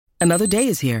Another day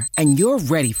is here, and you're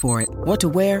ready for it. What to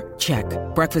wear? Check.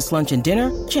 Breakfast, lunch, and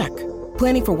dinner? Check.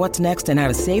 Planning for what's next and how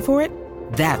to save for it?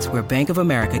 That's where Bank of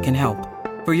America can help.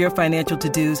 For your financial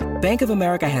to-dos, Bank of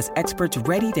America has experts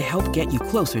ready to help get you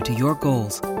closer to your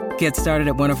goals. Get started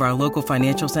at one of our local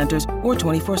financial centers or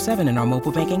 24/7 in our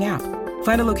mobile banking app.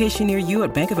 Find a location near you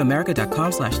at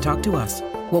bankofamerica.com/talktous.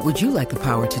 What would you like the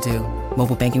power to do?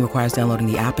 Mobile banking requires downloading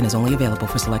the app and is only available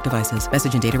for select devices.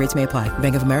 Message and data rates may apply.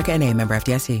 Bank of America N.A., member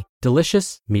FDIC.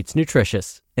 Delicious meets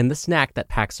nutritious in the snack that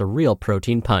packs a real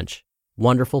protein punch.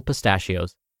 Wonderful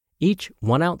Pistachios. Each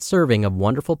 1 ounce serving of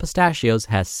Wonderful Pistachios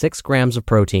has 6 grams of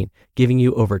protein, giving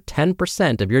you over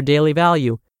 10% of your daily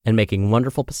value and making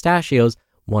Wonderful Pistachios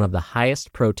one of the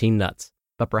highest protein nuts.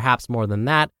 But perhaps more than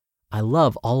that, I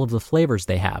love all of the flavors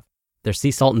they have. Their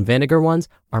sea salt and vinegar ones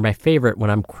are my favorite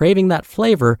when I'm craving that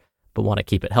flavor but want to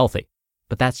keep it healthy.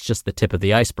 But that's just the tip of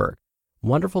the iceberg.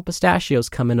 Wonderful Pistachios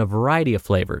come in a variety of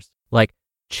flavors like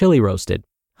chili roasted,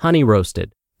 honey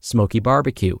roasted, smoky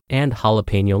barbecue, and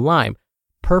jalapeno lime,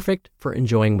 perfect for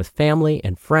enjoying with family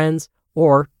and friends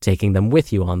or taking them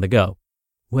with you on the go.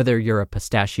 Whether you're a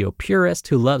pistachio purist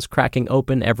who loves cracking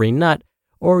open every nut,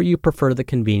 or you prefer the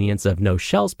convenience of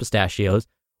no-shells pistachios,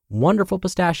 Wonderful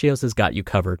Pistachios has got you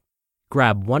covered.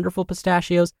 Grab Wonderful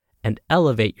Pistachios and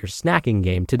elevate your snacking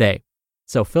game today.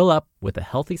 So fill up with a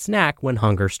healthy snack when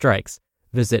hunger strikes.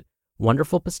 Visit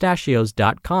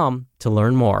wonderfulpistachios.com to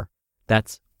learn more.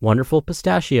 That's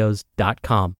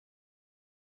wonderfulpistachios.com.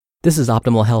 This is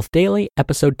Optimal Health Daily,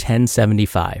 episode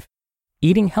 1075.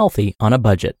 Eating Healthy on a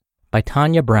Budget by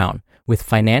Tanya Brown with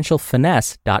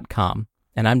financialfinesse.com.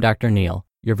 And I'm Dr. Neil,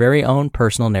 your very own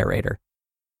personal narrator.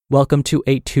 Welcome to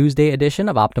a Tuesday edition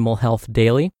of Optimal Health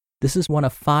Daily. This is one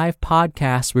of 5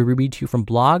 podcasts where we read to you from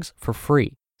blogs for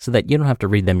free so that you don't have to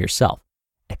read them yourself.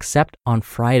 Except on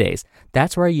Fridays.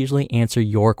 That's where I usually answer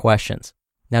your questions.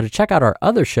 Now to check out our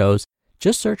other shows,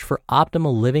 just search for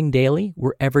Optimal Living Daily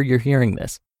wherever you're hearing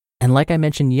this. And like I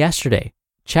mentioned yesterday,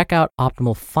 check out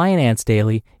Optimal Finance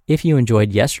Daily if you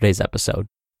enjoyed yesterday's episode.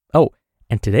 Oh,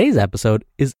 and today's episode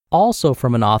is also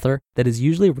from an author that is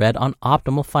usually read on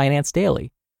Optimal Finance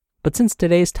Daily. But since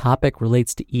today's topic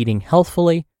relates to eating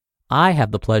healthfully, I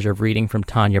have the pleasure of reading from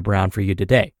Tanya Brown for you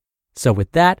today. So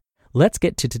with that, let's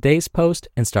get to today's post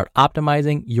and start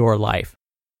optimizing your life.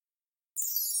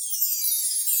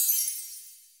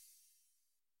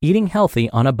 Eating Healthy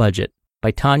on a Budget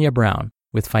by Tanya Brown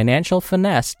with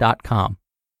financialfinesse.com.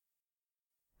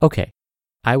 Okay,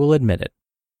 I will admit it.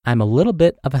 I'm a little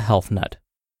bit of a health nut.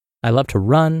 I love to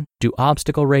run, do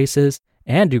obstacle races,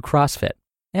 and do CrossFit,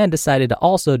 and decided to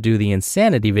also do the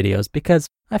insanity videos because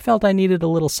I felt I needed a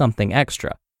little something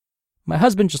extra. My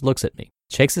husband just looks at me,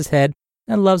 shakes his head,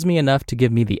 and loves me enough to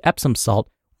give me the Epsom salt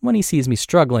when he sees me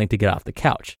struggling to get off the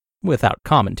couch, without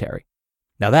commentary.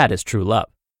 Now that is true love.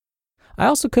 I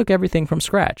also cook everything from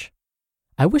scratch.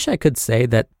 I wish I could say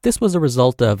that this was a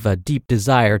result of a deep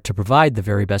desire to provide the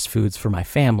very best foods for my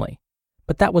family,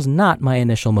 but that was not my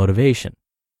initial motivation.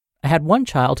 I had one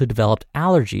child who developed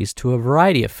allergies to a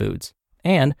variety of foods,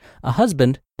 and a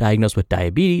husband diagnosed with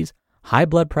diabetes, high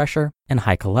blood pressure, and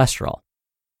high cholesterol.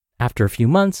 After a few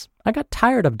months, I got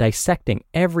tired of dissecting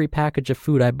every package of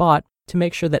food I bought to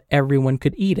make sure that everyone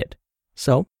could eat it,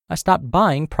 so I stopped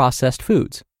buying processed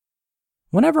foods.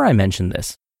 Whenever I mention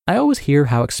this, I always hear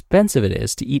how expensive it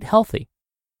is to eat healthy.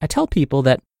 I tell people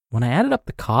that when I added up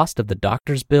the cost of the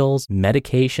doctor's bills,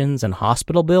 medications, and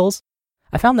hospital bills,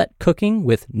 I found that cooking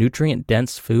with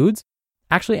nutrient-dense foods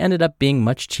actually ended up being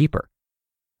much cheaper.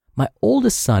 My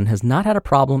oldest son has not had a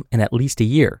problem in at least a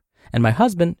year, and my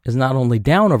husband is not only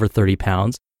down over 30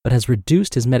 pounds, but has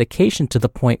reduced his medication to the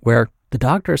point where the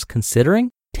doctor is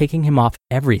considering taking him off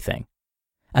everything.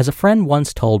 As a friend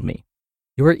once told me,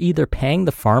 you are either paying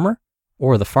the farmer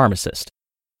or the pharmacist.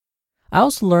 I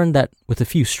also learned that with a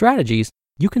few strategies,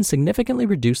 you can significantly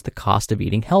reduce the cost of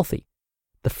eating healthy.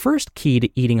 The first key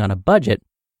to eating on a budget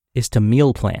is to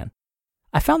meal plan.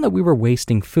 I found that we were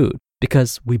wasting food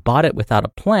because we bought it without a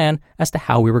plan as to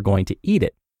how we were going to eat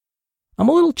it. I'm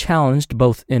a little challenged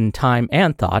both in time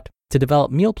and thought to develop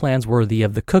meal plans worthy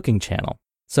of the cooking channel,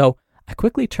 so I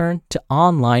quickly turned to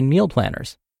online meal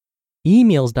planners.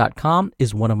 eMeals.com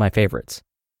is one of my favorites.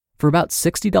 For about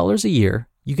 $60 a year,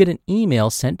 you get an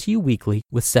email sent to you weekly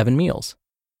with 7 meals.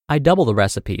 I double the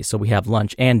recipe so we have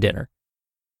lunch and dinner.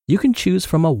 You can choose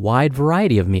from a wide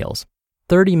variety of meals: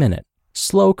 30-minute,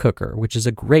 slow cooker, which is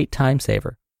a great time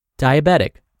saver,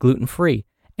 diabetic, gluten-free,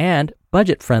 and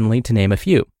budget-friendly to name a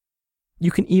few. You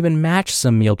can even match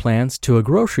some meal plans to a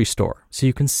grocery store so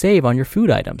you can save on your food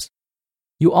items.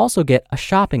 You also get a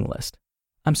shopping list.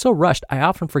 I'm so rushed I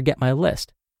often forget my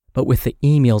list, but with the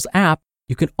eMeals app,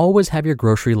 You can always have your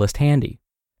grocery list handy.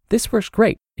 This works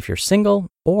great if you're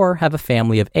single or have a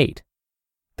family of 8.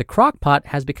 The Crock-Pot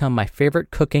has become my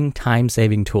favorite cooking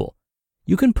time-saving tool.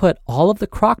 You can put all of the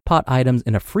Crock-Pot items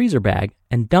in a freezer bag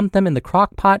and dump them in the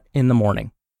Crock-Pot in the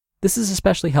morning. This is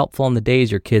especially helpful on the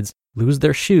days your kids lose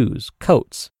their shoes,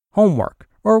 coats, homework,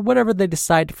 or whatever they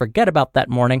decide to forget about that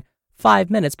morning 5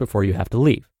 minutes before you have to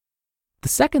leave. The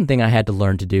second thing I had to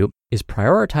learn to do is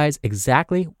prioritize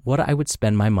exactly what I would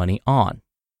spend my money on.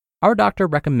 Our doctor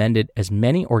recommended as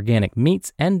many organic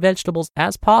meats and vegetables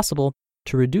as possible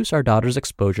to reduce our daughter's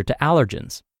exposure to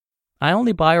allergens. I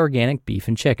only buy organic beef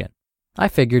and chicken. I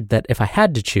figured that if I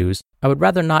had to choose, I would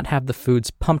rather not have the foods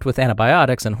pumped with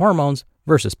antibiotics and hormones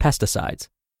versus pesticides.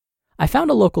 I found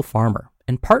a local farmer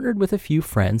and partnered with a few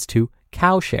friends to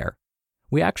cow share.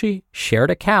 We actually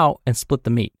shared a cow and split the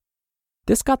meat.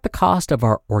 This got the cost of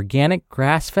our organic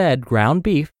grass-fed ground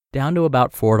beef down to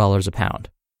about $4 a pound.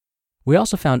 We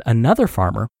also found another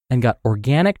farmer and got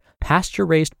organic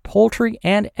pasture-raised poultry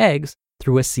and eggs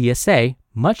through a CSA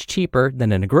much cheaper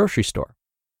than in a grocery store.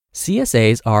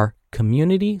 CSAs are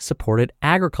community-supported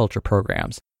agriculture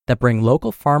programs that bring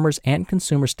local farmers and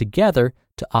consumers together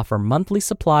to offer monthly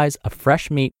supplies of fresh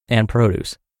meat and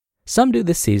produce. Some do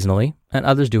this seasonally, and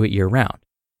others do it year-round.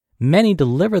 Many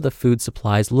deliver the food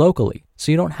supplies locally,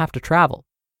 so you don't have to travel.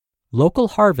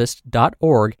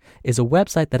 Localharvest.org is a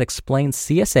website that explains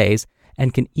CSAs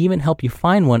and can even help you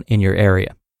find one in your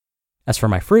area. As for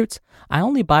my fruits, I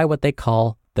only buy what they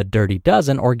call the Dirty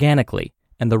Dozen organically,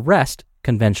 and the rest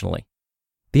conventionally.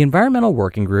 The Environmental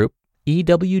Working Group,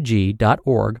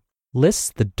 EWG.org,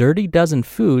 lists the Dirty Dozen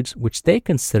foods which they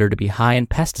consider to be high in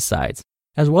pesticides,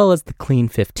 as well as the Clean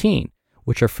 15,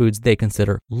 which are foods they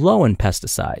consider low in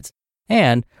pesticides,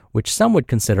 and which some would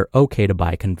consider okay to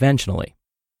buy conventionally.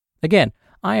 Again,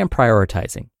 I am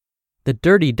prioritizing. The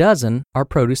Dirty Dozen are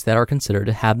produce that are considered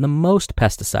to have the most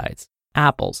pesticides.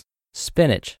 Apples,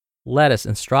 spinach, lettuce,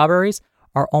 and strawberries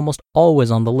are almost always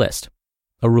on the list.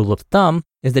 A rule of thumb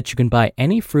is that you can buy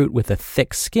any fruit with a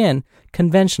thick skin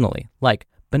conventionally, like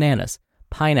bananas,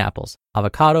 pineapples,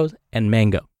 avocados, and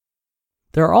mango.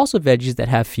 There are also veggies that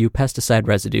have few pesticide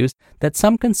residues that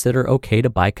some consider okay to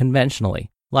buy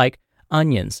conventionally, like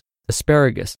onions,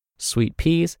 asparagus, sweet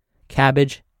peas,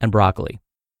 cabbage, and broccoli.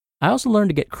 I also learned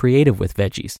to get creative with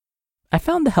veggies. I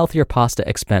found the healthier pasta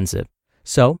expensive,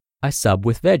 so I sub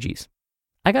with veggies.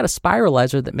 I got a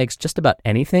spiralizer that makes just about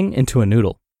anything into a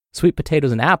noodle, sweet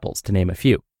potatoes and apples to name a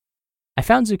few. I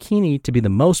found zucchini to be the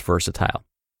most versatile.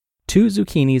 2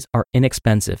 zucchinis are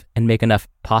inexpensive and make enough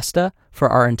pasta for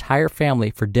our entire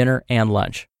family for dinner and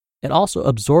lunch. It also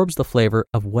absorbs the flavor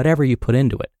of whatever you put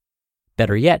into it.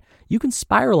 Better yet, you can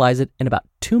spiralize it in about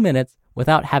 2 minutes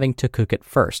without having to cook it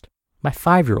first. My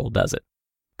 5-year-old does it.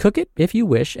 Cook it, if you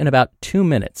wish, in about 2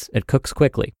 minutes. It cooks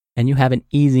quickly, and you have an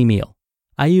easy meal.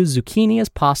 I use zucchini as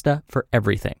pasta for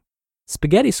everything.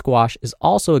 Spaghetti squash is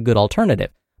also a good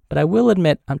alternative, but I will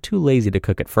admit I'm too lazy to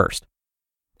cook it first.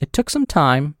 It took some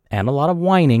time and a lot of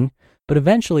whining, but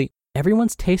eventually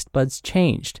everyone's taste buds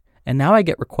changed, and now I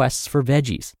get requests for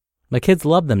veggies. My kids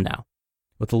love them now.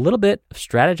 With a little bit of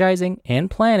strategizing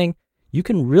and planning, you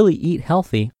can really eat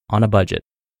healthy on a budget.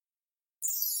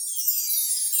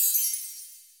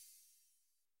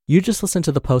 You just listened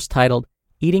to the post titled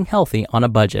Eating Healthy on a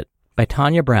Budget by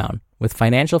Tanya Brown with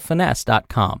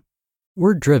FinancialFinesse.com.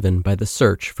 We're driven by the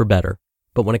search for better,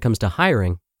 but when it comes to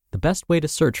hiring, the best way to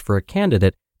search for a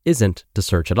candidate isn't to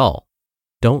search at all.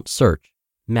 Don't search,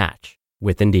 match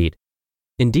with Indeed.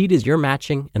 Indeed is your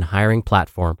matching and hiring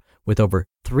platform with over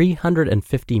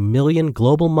 350 million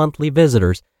global monthly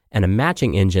visitors and a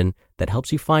matching engine that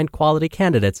helps you find quality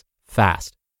candidates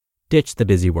fast. Ditch the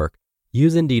busy work.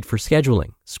 Use Indeed for scheduling,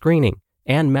 screening,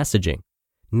 and messaging.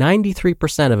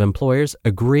 93% of employers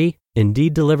agree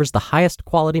Indeed delivers the highest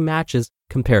quality matches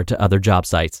compared to other job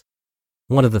sites.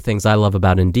 One of the things I love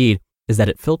about Indeed is that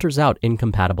it filters out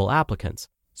incompatible applicants.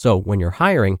 So when you're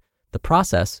hiring, the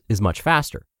process is much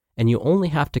faster, and you only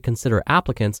have to consider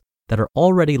applicants that are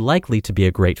already likely to be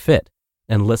a great fit.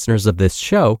 And listeners of this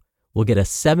show will get a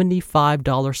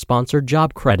 $75 sponsored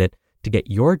job credit to get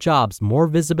your jobs more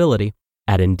visibility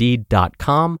at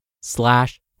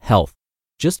Indeed.com/health.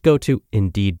 Just go to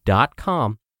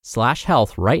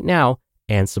Indeed.com/health right now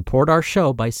and support our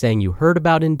show by saying you heard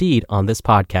about Indeed on this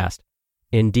podcast.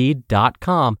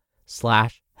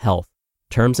 Indeed.com/health.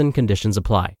 Terms and conditions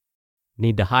apply.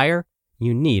 Need to hire?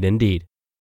 You need Indeed.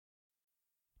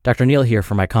 Dr. Neal here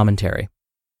for my commentary.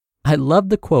 I love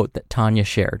the quote that Tanya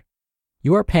shared.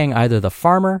 You are paying either the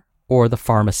farmer or the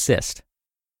pharmacist.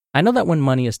 I know that when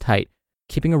money is tight,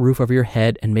 keeping a roof over your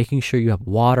head and making sure you have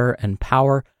water and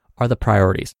power are the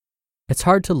priorities. It's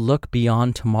hard to look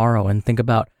beyond tomorrow and think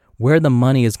about where the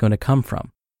money is going to come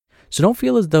from. So don't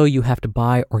feel as though you have to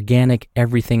buy organic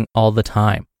everything all the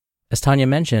time. As Tanya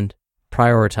mentioned,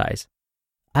 prioritize.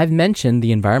 I've mentioned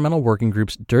the Environmental Working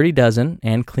Group's Dirty Dozen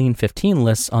and Clean 15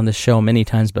 lists on this show many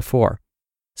times before.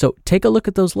 So take a look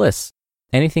at those lists.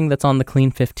 Anything that's on the Clean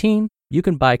 15, you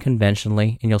can buy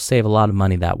conventionally and you'll save a lot of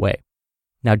money that way.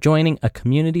 Now, joining a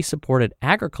community-supported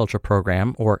agriculture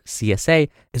program, or CSA,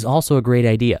 is also a great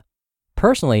idea.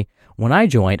 Personally, when I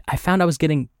joined, I found I was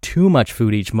getting too much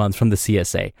food each month from the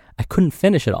CSA. I couldn't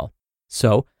finish it all.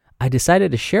 So I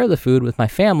decided to share the food with my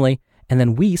family, and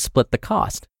then we split the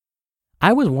cost.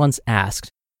 I was once asked,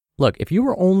 look, if you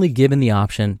were only given the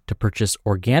option to purchase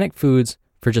organic foods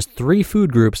for just 3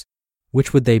 food groups,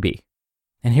 which would they be?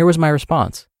 And here was my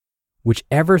response.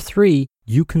 Whichever 3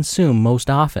 you consume most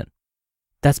often.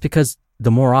 That's because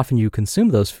the more often you consume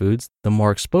those foods, the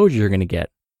more exposure you're going to get.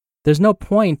 There's no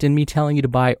point in me telling you to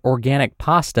buy organic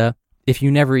pasta if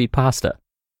you never eat pasta.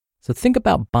 So think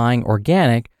about buying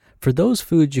organic for those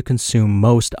foods you consume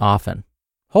most often.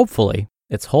 Hopefully,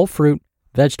 it's whole fruit,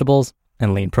 vegetables,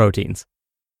 and lean proteins.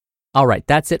 All right,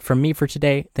 that's it from me for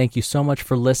today. Thank you so much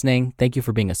for listening. Thank you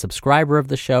for being a subscriber of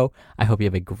the show. I hope you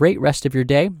have a great rest of your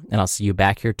day, and I'll see you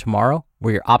back here tomorrow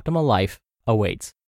where your optimal life awaits.